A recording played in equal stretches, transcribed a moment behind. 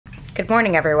Good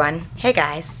morning, everyone. Hey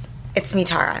guys, it's me,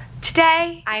 Tara.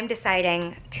 Today, I'm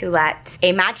deciding to let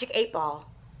a magic 8-ball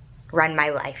run my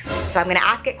life. So I'm gonna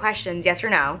ask it questions, yes or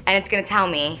no, and it's gonna tell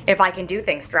me if I can do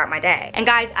things throughout my day. And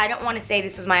guys, I don't wanna say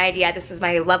this was my idea. This was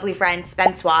my lovely friend,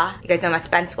 Spencois. You guys know my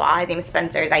Spencois, his name is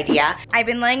Spencer's idea. I've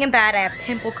been laying in bed, I have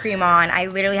pimple cream on. I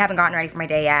literally haven't gotten ready for my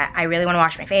day yet. I really wanna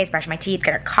wash my face, brush my teeth,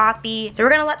 get a coffee. So we're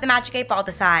gonna let the magic 8-ball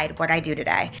decide what I do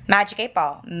today. Magic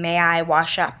 8-ball, may I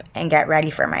wash up and get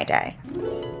ready for my day?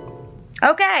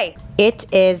 Okay, it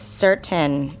is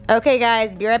certain. Okay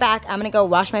guys, be right back. I'm gonna go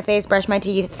wash my face, brush my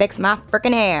teeth, fix my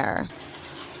freaking hair.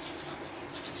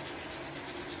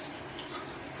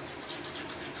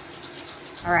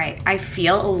 All right, I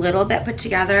feel a little bit put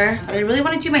together, but I really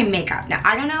wanna do my makeup. Now,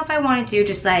 I don't know if I wanna do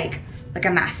just like a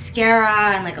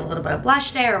mascara and like a little bit of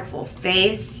blush there or full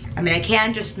face. I mean, I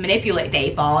can just manipulate the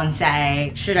 8-ball and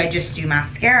say, should I just do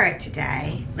mascara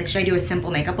today? Like, should I do a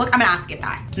simple makeup look? I'm gonna ask it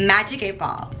that. Magic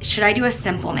 8-ball, should I do a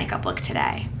simple makeup look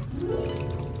today?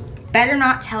 Better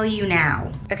not tell you now.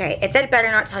 Okay, it said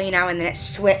better not tell you now and then it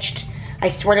switched. I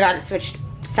swear to God, it switched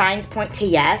signs point to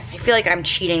yes. I feel like I'm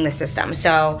cheating the system,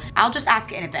 so I'll just ask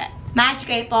it in a bit. Magic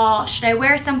 8-ball, should I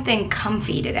wear something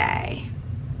comfy today?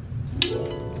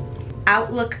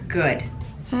 Outlook good.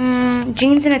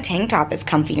 Jeans and a tank top is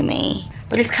comfy to me,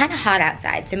 but it's kind of hot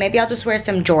outside, so maybe I'll just wear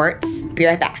some jorts. Be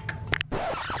right back.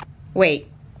 Wait,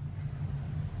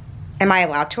 am I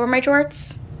allowed to wear my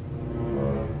jorts?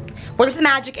 What if the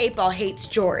magic 8-ball hates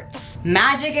jorts?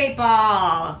 Magic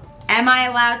 8-ball, am I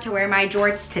allowed to wear my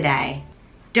jorts today?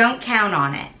 Don't count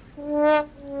on it.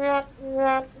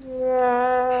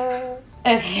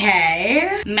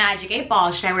 Okay. Magic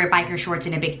 8-ball, should I wear biker shorts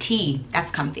and a big tee?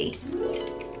 That's comfy.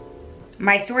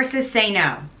 My sources say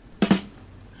no.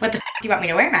 What the f do you want me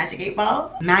to wear, Magic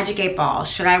 8-ball? Magic 8-ball,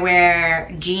 should I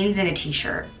wear jeans and a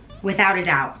t-shirt? Without a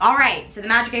doubt. All right, so the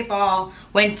Magic 8-ball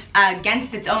went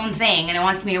against its own thing and it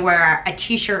wants me to wear a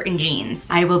t-shirt and jeans.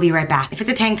 I will be right back. If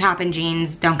it's a tank top and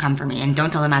jeans, don't come for me and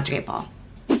don't tell the Magic 8-ball.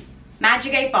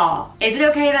 Magic 8-ball, is it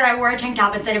okay that I wore a tank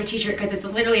top instead of a t-shirt because it's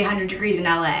literally 100 degrees in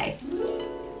LA?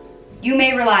 You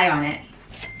may rely on it.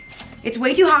 It's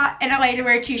way too hot in LA to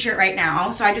wear a t-shirt right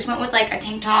now, so I just went with like a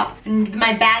tank top and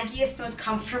my baggiest, most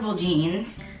comfortable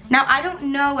jeans. Now, I don't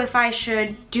know if I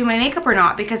should do my makeup or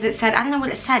not because it said, I don't know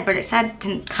what it said, but it said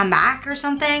to come back or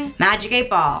something. Magic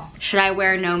 8-ball, should I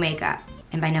wear no makeup?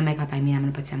 And by no makeup, I mean I'm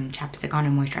gonna put some chapstick on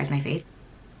and moisturize my face.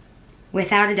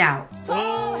 Without a doubt.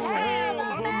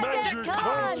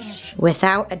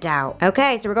 Without a doubt.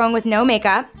 Okay, so we're going with no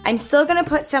makeup. I'm still gonna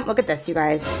put some, look at this, you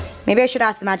guys. Maybe I should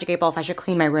ask the Magic 8-ball if I should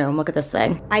clean my room. Look at this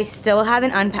thing. I still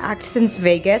haven't unpacked since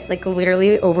Vegas, like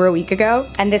literally over a week ago.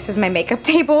 And this is my makeup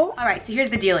table. All right, so here's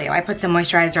the dealio. I put some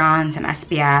moisturizer on, some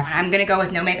SPF. I'm gonna go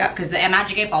with no makeup because the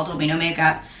Magic 8-ball told me no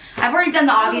makeup. I've already done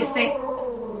the obvious thing.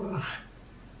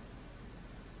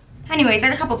 Anyways, I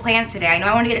had a couple plans today. I know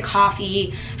I want to get a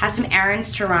coffee, have some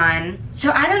errands to run.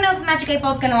 So I don't know if the Magic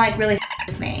 8-ball is gonna like really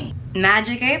with me.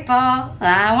 Magic 8-ball,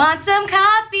 I want some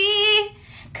coffee,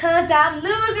 cause I'm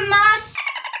losing my shit.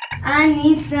 I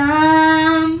need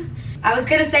some. I was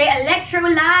gonna say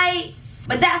electrolytes,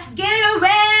 but that's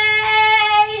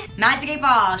Gatorade. Magic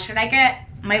 8-ball, should I get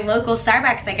my local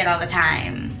Starbucks I get all the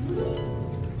time?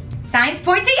 Signs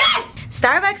point to yes!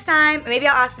 Starbucks time. Maybe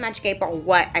I'll ask the Magic 8-ball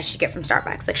what I should get from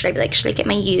Starbucks. Like, should I be like, should I get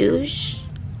my Huge?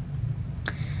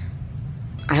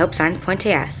 I hope signs point to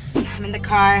yes. I'm in the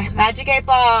car. Magic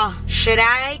 8-ball. Should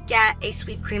I get a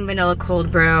sweet cream vanilla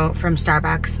cold brew from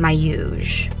Starbucks, my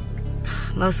Huge?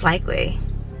 Most likely.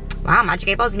 Wow, Magic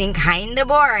 8-ball's being kinda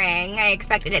boring. I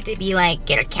expected it to be like,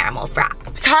 get a caramel frap.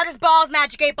 It's hard as balls,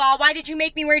 Magic 8-ball. Why did you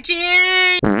make me wear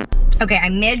jeans? Okay,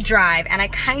 I'm mid-drive and I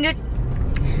kinda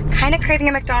craving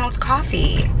a McDonald's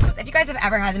coffee. If you guys have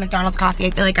ever had the McDonald's coffee,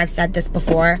 I feel like I've said this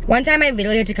before. One time I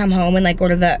literally had to come home and like go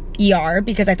to the ER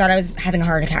because I thought I was having a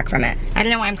heart attack from it. I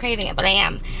don't know why I'm craving it, but I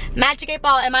am. Magic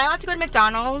 8-ball, am I allowed to go to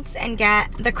McDonald's and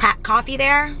get the crack coffee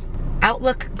there?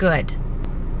 Outlook good.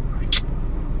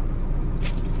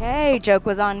 Okay, joke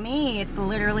was on me. It's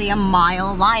literally a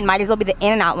mile line. Might as well be the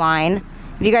In-N-Out line.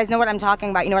 If you guys know what I'm talking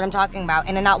about, you know what I'm talking about.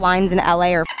 In-N-Out lines in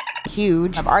LA are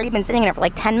huge. I've already been sitting in it for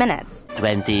like 10 minutes.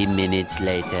 20 minutes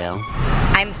later.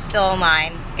 I'm still in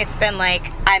line. It's been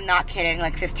like, I'm not kidding,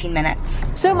 like 15 minutes.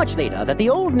 So much later that the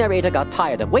old narrator got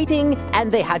tired of waiting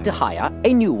and they had to hire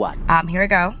a new one. Here we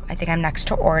go. I think I'm next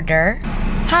to order.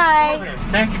 Hi.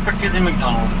 Thank you for choosing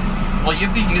McDonald's. Will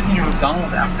you be using your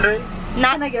McDonald's after?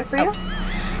 Not. Can I get for you?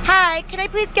 Hi, can I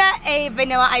please get a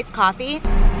vanilla iced coffee?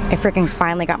 I freaking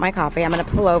finally got my coffee. I'm gonna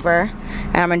pull over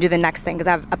and I'm gonna do the next thing because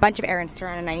I have a bunch of errands to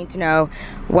run and I need to know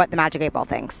what the Magic 8-ball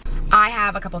thinks. I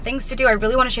have a couple things to do. I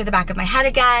really want to shave the back of my head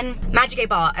again. Magic 8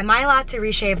 Ball, am I allowed to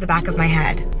reshave the back of my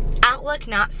head? Outlook,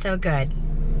 not so good.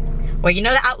 Well, you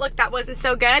know the outlook that wasn't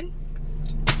so good?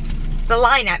 The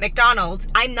line at McDonald's.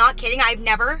 I'm not kidding, I've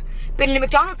never been in a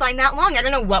McDonald's line that long. I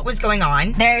don't know what was going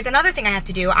on. There's another thing I have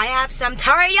to do. I have some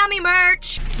Tarayummy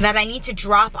merch that I need to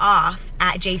drop off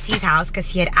at JC's house because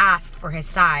he had asked for his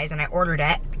size and I ordered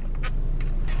it.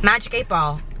 Magic 8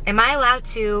 Ball, am I allowed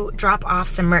to drop off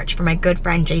some merch for my good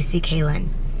friend JC Kalen?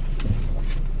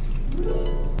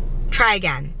 Try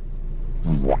again.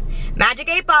 Magic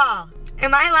 8 Ball,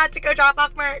 am I allowed to go drop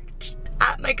off merch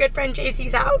at my good friend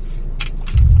JC's house?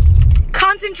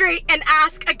 Concentrate and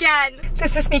ask again.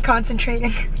 This is me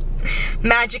concentrating.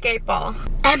 Magic 8 Ball,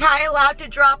 am I allowed to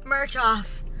drop merch off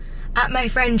at my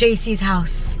friend JC's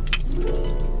house?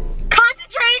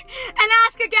 Concentrate and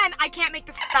ask again. I can't make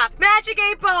this up. Magic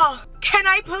 8 Ball, can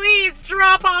I please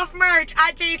drop off merch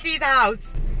at JC's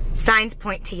house? Signs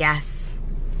point to yes.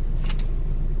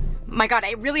 My God,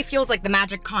 it really feels like the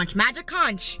magic conch. Magic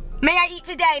conch. May I eat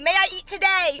today? May I eat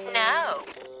today? No.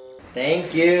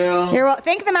 Thank you. You're welcome.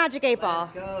 Thank the Magic 8 Ball.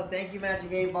 Let's go. Thank you, Magic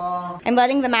 8 Ball. I'm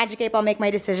letting the Magic 8 Ball make my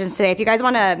decisions today. If you guys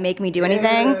want to make me do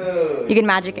anything, you can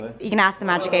ask the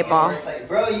Magic 8 Ball.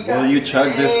 Bro, Will you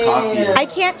chug this coffee? I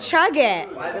can't chug it.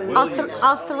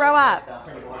 I'll throw up.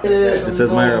 It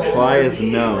says my reply is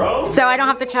no. So I don't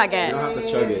have to chug You it. don't have to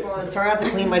chug it. Let's try out to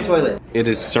clean my toilet. It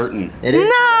is certain. It is.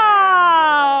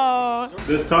 No!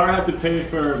 Does Tara have to pay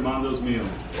for Mondo's meal?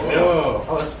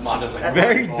 Oh, it's Mondo's like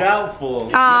Very doubtful.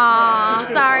 Aw,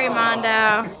 sorry,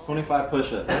 Mondo. 25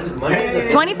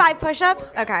 push-ups. 25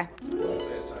 push-ups? Okay.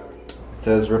 It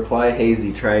says reply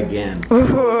hazy, try again.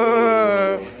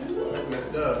 Ooh.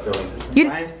 You,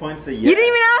 Science points a yes. you didn't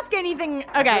even ask anything.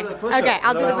 Okay, okay,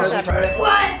 I'll do the push-ups.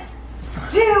 1,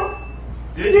 2,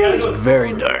 It's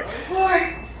very dark. 4.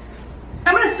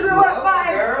 I'm gonna throw up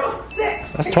 5,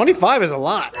 6. That's 25 is a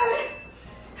lot.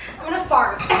 I'm gonna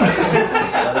fart.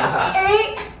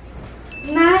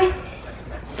 8, 9.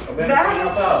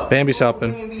 Bambi's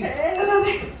helping.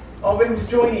 11. Oh, Bambi's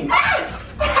joining.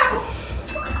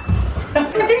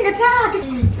 I'm getting attacked.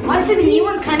 Honestly, the new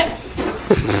one's kind of.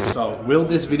 So, will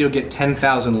this video get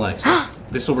 10,000 likes?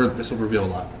 This will reveal a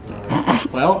lot.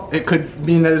 Well, it could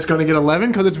mean that it's going to get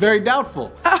 11 because it's very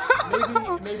doubtful.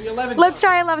 Maybe 11. Let's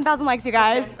try 11,000 likes, you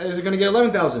guys. Is it going to get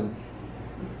 11,000?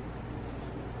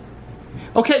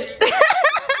 Okay.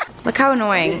 Look how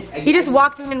annoying. He just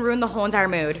walked in and ruined the whole entire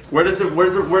mood. Where's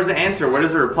the answer? Where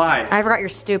does it reply? I forgot you're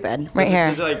stupid. Right here.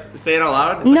 Did you like say it out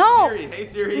loud? It's No. Like, Siri. Hey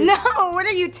Siri. No, what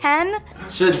are you, 10?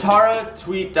 Should Tara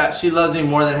tweet that she loves me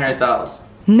more than Harry Styles?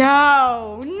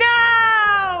 No,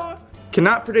 no.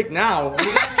 Cannot predict now.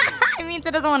 It means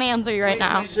it doesn't want to answer you right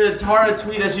now. Should Tara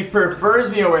tweet that she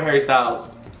prefers me over Harry Styles?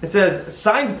 It says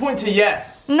signs point to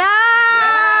yes. No.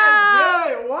 Yes,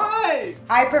 do it. Why?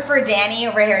 I prefer Danny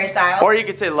over Harry Styles. Or you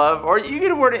could say love, or you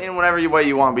can word it in whatever way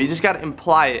you want, but you just gotta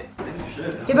imply it.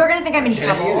 People are gonna think I'm in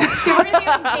trouble. People are gonna think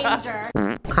I'm in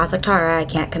danger. Classic Tara, I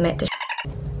can't commit to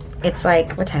It's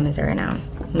like, what time is it right now?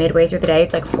 Midway through the day,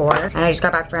 it's like 4. And I just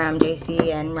got back from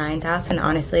JC and Ryan's house and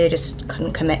honestly, I just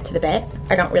couldn't commit to the bit.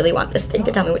 I don't really want this thing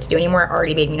to tell me what to do anymore. It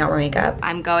already made me not wear makeup.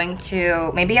 I'm going to,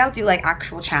 maybe I'll do like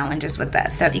actual challenges with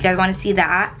this. So if you guys wanna see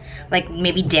that, like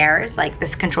maybe dares, like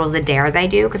this controls the dares I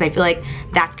do, because I feel like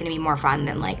that's gonna be more fun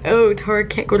than like, oh, Tara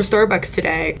can't go to Starbucks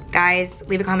today. Guys,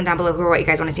 leave a comment down below what you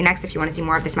guys wanna see next if you wanna see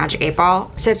more of this Magic 8 Ball.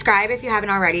 Subscribe if you haven't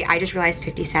already. I just realized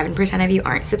 57% of you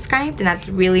aren't subscribed and that's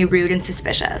really rude and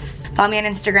suspicious. Follow me on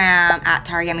Instagram at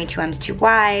Tarayummy 2M's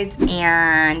 2Ys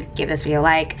and give this video a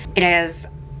like. It is,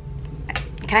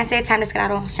 can I say it's time to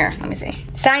skedaddle? Here, let me see.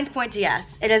 Signs point to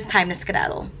yes. It is time to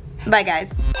skedaddle. Bye guys.